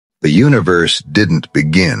The universe didn't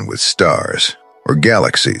begin with stars, or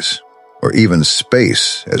galaxies, or even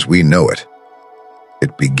space as we know it.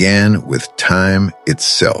 It began with time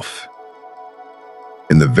itself.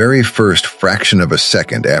 In the very first fraction of a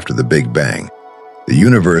second after the Big Bang, the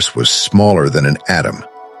universe was smaller than an atom,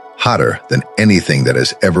 hotter than anything that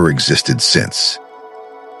has ever existed since.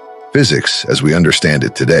 Physics, as we understand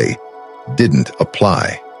it today, didn't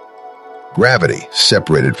apply. Gravity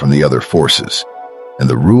separated from the other forces, and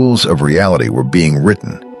the rules of reality were being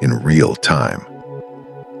written in real time.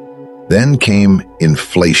 Then came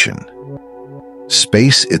inflation.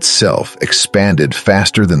 Space itself expanded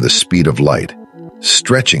faster than the speed of light,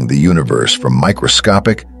 stretching the universe from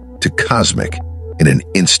microscopic to cosmic in an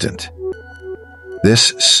instant.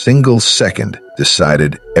 This single second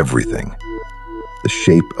decided everything: the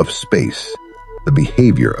shape of space, the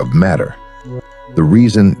behavior of matter, the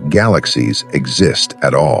reason galaxies exist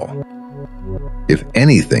at all. If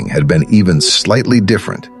anything had been even slightly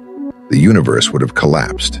different, the universe would have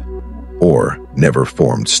collapsed, or never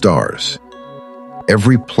formed stars.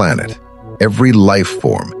 Every planet, every life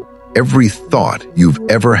form, every thought you've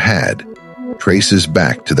ever had traces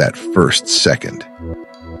back to that first second.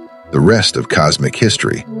 The rest of cosmic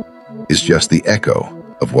history is just the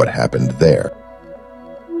echo of what happened there.